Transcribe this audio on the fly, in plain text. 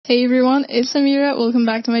Hey everyone, it's Amira. Welcome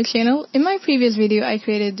back to my channel. In my previous video, I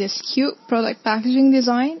created this cute product packaging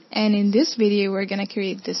design, and in this video, we're gonna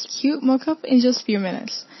create this cute mockup in just a few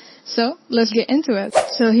minutes. So, let's get into it.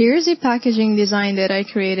 So here's the packaging design that I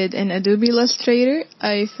created in Adobe Illustrator.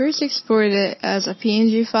 I first exported it as a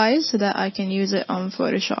PNG file so that I can use it on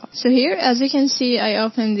Photoshop. So here, as you can see, I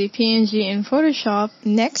opened the PNG in Photoshop.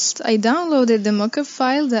 Next, I downloaded the mockup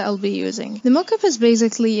file that I'll be using. The mockup is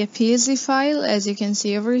basically a PSD file, as you can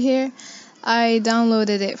see over here. I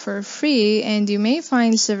downloaded it for free, and you may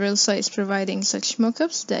find several sites providing such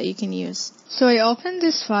mockups that you can use. So I opened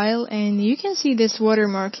this file and you can see this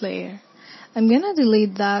watermark layer. I'm gonna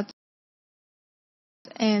delete that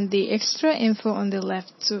and the extra info on the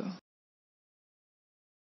left too.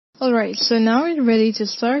 Alright, so now we're ready to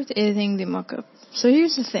start editing the mockup. So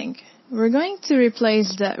here's the thing. We're going to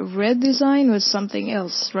replace that red design with something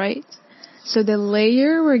else, right? So the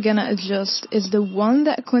layer we're gonna adjust is the one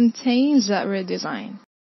that contains that red design.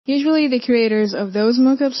 Usually the creators of those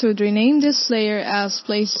mockups would rename this layer as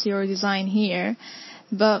place your design here,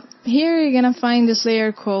 but here you're gonna find this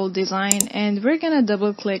layer called design, and we're gonna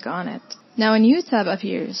double click on it. Now a new tab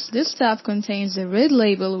appears. This tab contains the red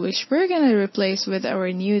label which we're gonna replace with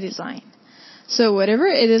our new design. So whatever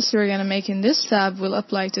it is we're gonna make in this tab will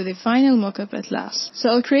apply to the final mockup at last. So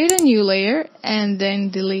I'll create a new layer and then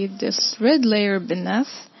delete this red layer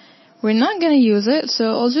beneath. We're not gonna use it, so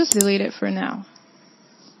I'll just delete it for now.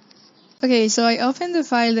 Okay, so I opened the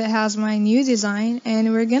file that has my new design,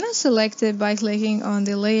 and we're gonna select it by clicking on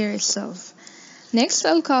the layer itself. Next,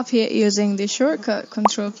 I'll copy it using the shortcut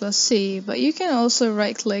Ctrl+C, but you can also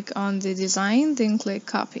right click on the design, then click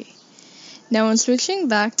copy. Now I'm switching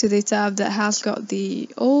back to the tab that has got the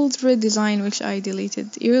old red design which I deleted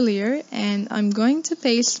earlier, and I'm going to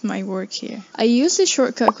paste my work here. I use the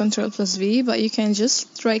shortcut Ctrl+V, but you can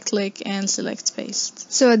just right click and select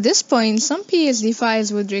paste. So at this point, some PSD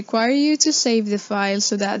files would require you to save the file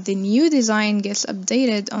so that the new design gets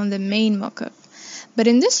updated on the main mockup. But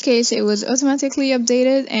in this case, it was automatically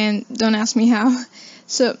updated, and don't ask me how.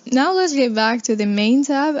 So now let's get back to the main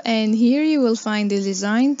tab, and here you will find the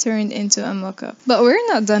design turned into a mockup. But we're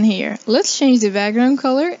not done here. Let's change the background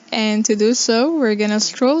color, and to do so, we're gonna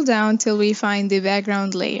scroll down till we find the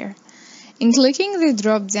background layer. In clicking the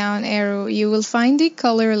drop down arrow, you will find the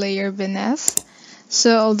color layer beneath.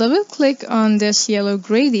 So I'll double click on this yellow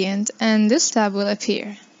gradient, and this tab will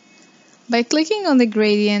appear. By clicking on the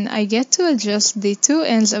gradient, I get to adjust the two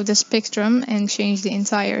ends of the spectrum and change the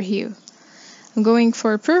entire hue. I'm going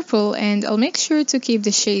for purple, and I'll make sure to keep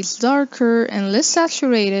the shades darker and less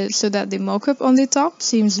saturated so that the mockup on the top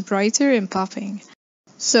seems brighter and popping.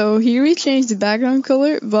 So here we changed the background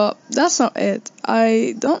color, but that's not it.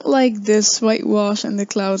 I don't like this whitewash and the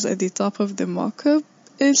clouds at the top of the mockup.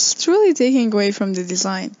 It's truly taking away from the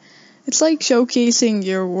design. It's like showcasing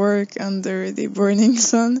your work under the burning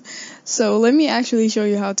sun. So let me actually show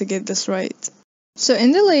you how to get this right. So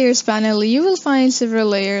in the layers panel, you will find several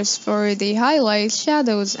layers for the highlights,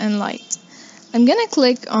 shadows, and light. I'm gonna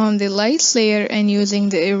click on the lights layer, and using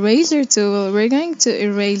the eraser tool, we're going to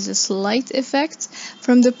erase this light effect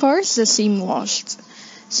from the parts that seem washed.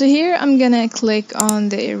 So here I'm gonna click on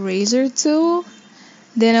the eraser tool,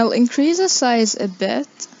 then I'll increase the size a bit.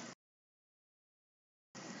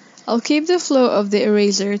 I'll keep the flow of the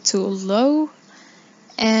eraser tool low,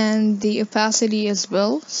 and the opacity as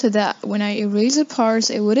well, so that when I erase the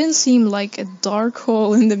parts, it wouldn't seem like a dark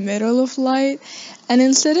hole in the middle of light, and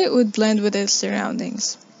instead it would blend with its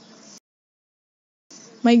surroundings.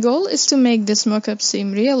 My goal is to make this mockup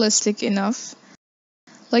seem realistic enough,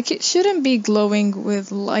 like it shouldn't be glowing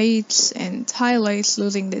with lights and highlights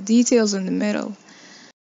losing the details in the middle.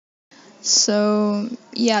 So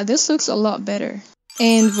yeah, this looks a lot better.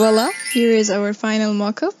 And voila, here is our final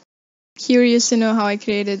mockup. Curious to know how I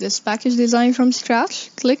created this package design from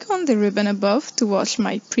scratch? Click on the ribbon above to watch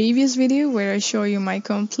my previous video where I show you my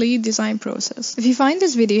complete design process. If you find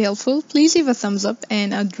this video helpful, please leave a thumbs up,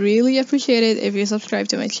 and I'd really appreciate it if you subscribe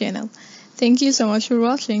to my channel. Thank you so much for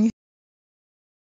watching.